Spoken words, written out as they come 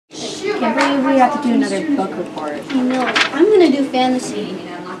Can't believe we have to do another book report. I know. I'm gonna do fantasy.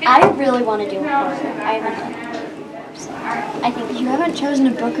 I really want to do a horror. I haven't done it. So I think You haven't chosen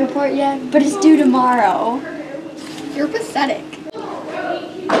a book report yet, but it's due tomorrow. you're pathetic.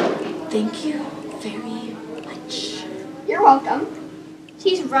 Thank you very much. You're welcome.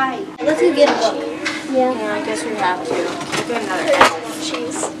 She's right. Let's go get a book. Yeah, I guess we have to. We'll do another hour.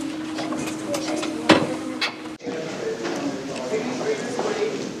 Cheese.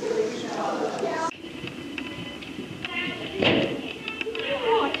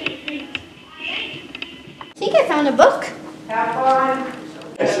 I think I found a book.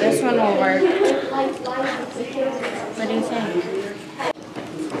 This one will work. What do you think?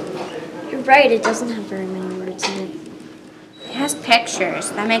 You're right, it doesn't have very many words in it. It has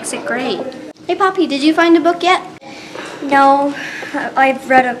pictures. That makes it great. Hey Poppy, did you find a book yet? No, I've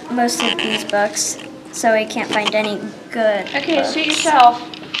read most of these books, so I can't find any good Okay, books. suit yourself.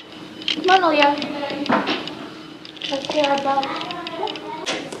 Come on, Aaliyah. Let's get our book.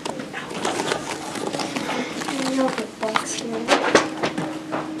 No good books here.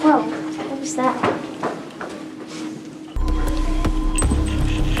 Whoa, what was that?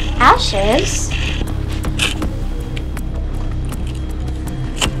 Ashes?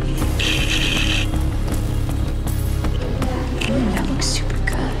 That looks super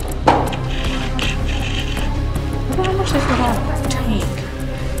good. Look at how much there's in that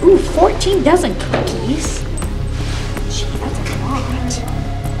tank. Ooh, 14 dozen cookies. Gee, that's a lot.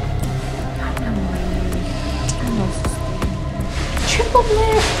 Triple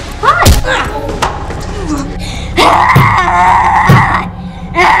blitz. Hi!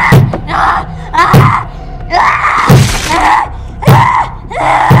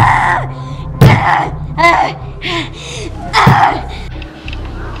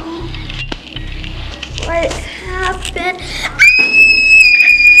 What happened?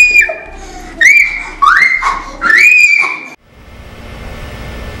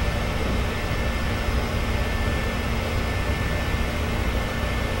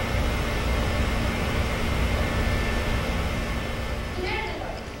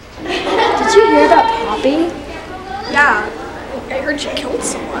 Did you hear about Poppy? Yeah, I heard she killed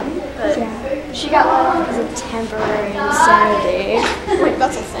someone, but She got let off because of temporary insanity. wait,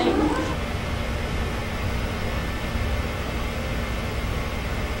 that's a thing.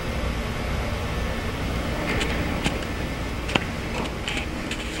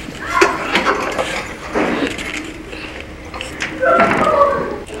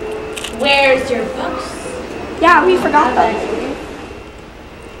 Where's your books? Yeah, we forgot that.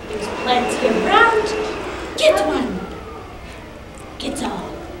 There's plenty around. Get one. Get all.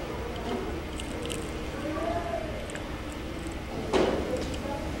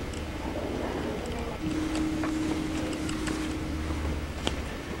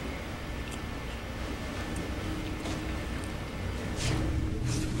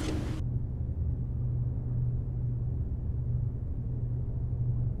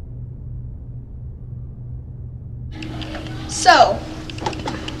 So,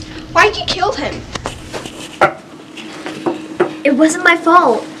 why'd you kill him? It wasn't my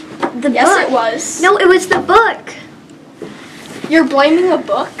fault. The Yes, book. it was. No, it was the book. You're blaming a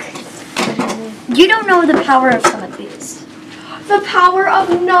book? You don't know the power of some of these. The power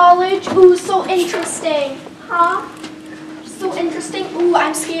of knowledge. Ooh, so interesting. Huh? So interesting. Ooh,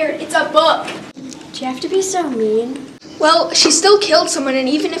 I'm scared. It's a book. Do you have to be so mean? Well, she still killed someone, and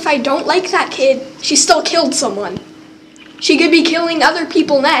even if I don't like that kid, she still killed someone. She could be killing other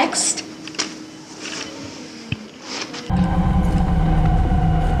people next.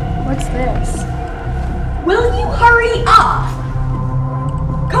 What's this? Will you hurry up?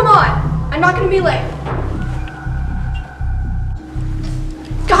 Come on. I'm not going to be late.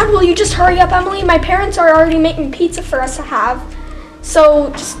 God, will you just hurry up, Emily? My parents are already making pizza for us to have. So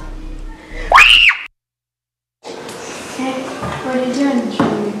just... Hey, what are you doing?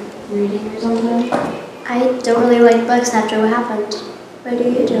 Should we reading or something? I don't really like books after what happened. What are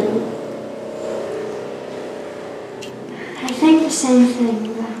you doing? I think the same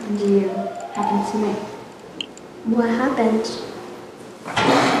thing that happened to you happened to me. What happened?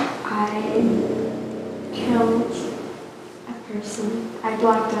 I killed a person. I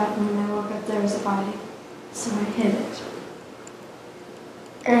blacked out and when I woke up there was a body. So I hid it.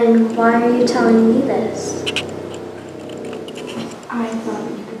 And why are you telling me this? I thought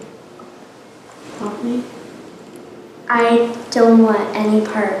you could help me. I don't want any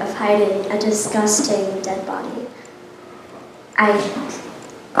part of hiding a disgusting dead body.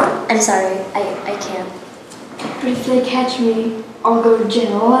 I'm sorry, I can't. But if they catch me, I'll go to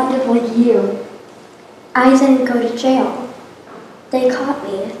jail. I'll end up like you. I didn't go to jail. They caught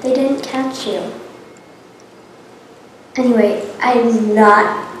me. They didn't catch you. Anyway, I'm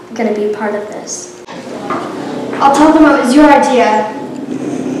not gonna be part of this. I'll tell them it was your idea.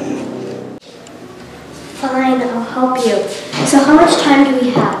 Fine, I'll help you. So how much time do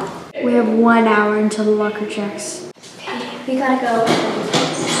we have? We have 1 hour until the locker checks. Okay, we gotta go.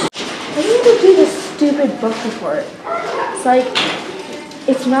 I need to do this stupid book report. It's like,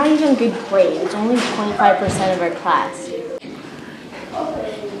 it's not even a good grade. It's only 25% of our class.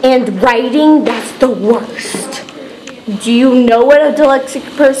 And writing, that's the worst. Do you know what a dyslexic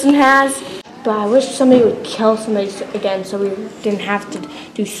person has? But I wish somebody would kill somebody again so we didn't have to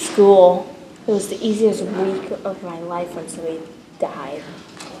do school. It was the easiest week of my life when somebody died.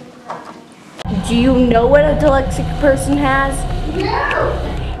 Do you know what a dyslexic person has? No!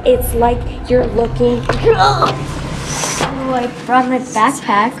 It's like you're looking. Oh, I brought my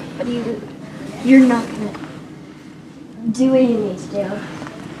backpack, but you're not gonna do what you need to do.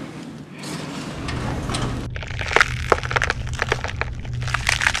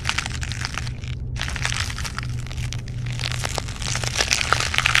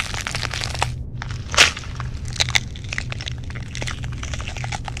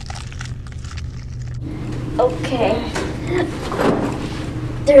 Okay.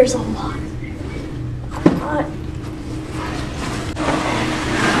 There's a lot.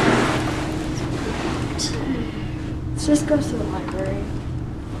 Let's just go to the library.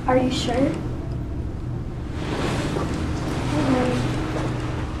 Are you sure?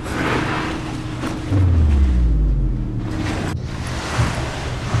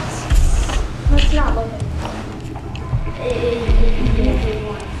 Let's not look at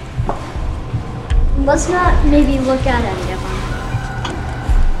Let's not maybe look at any of them.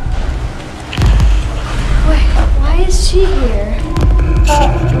 Wait, why is she here?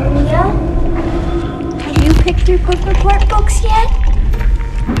 Mia? Have you picked your book report books yet?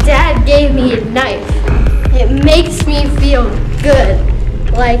 Dad gave me a knife. It makes me feel good,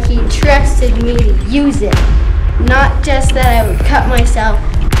 like he trusted me to use it. Not just that I would cut myself,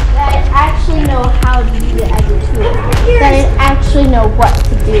 that I actually know how to use it as a tool. That I actually know what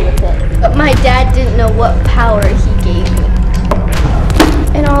to do with it. But my dad didn't know what power he gave me.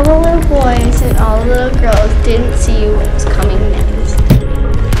 And all the little boys and all the little girls didn't see what was coming next.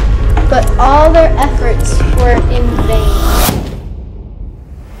 But all their efforts were in vain.